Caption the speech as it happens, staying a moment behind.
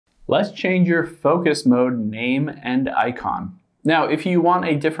Let's change your focus mode name and icon. Now, if you want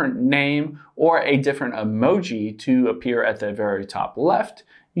a different name or a different emoji to appear at the very top left,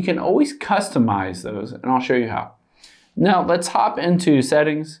 you can always customize those, and I'll show you how. Now, let's hop into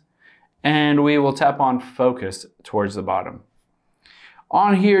settings, and we will tap on focus towards the bottom.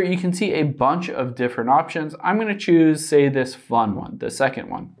 On here, you can see a bunch of different options. I'm going to choose, say, this fun one, the second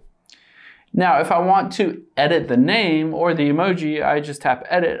one. Now, if I want to edit the name or the emoji, I just tap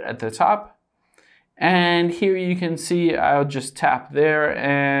edit at the top. And here you can see I'll just tap there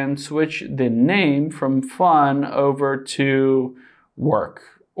and switch the name from fun over to work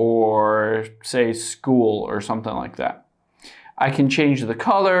or say school or something like that. I can change the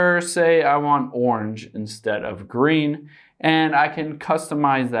color, say I want orange instead of green, and I can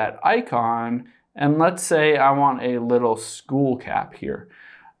customize that icon, and let's say I want a little school cap here.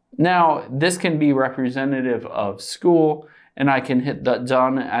 Now, this can be representative of school, and I can hit the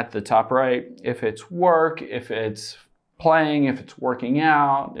done at the top right. If it's work, if it's playing, if it's working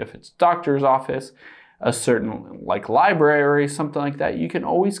out, if it's doctor's office, a certain like library, something like that, you can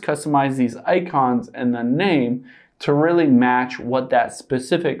always customize these icons and the name to really match what that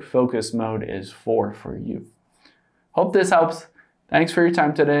specific focus mode is for you. Hope this helps. Thanks for your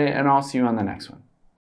time today, and I'll see you on the next one.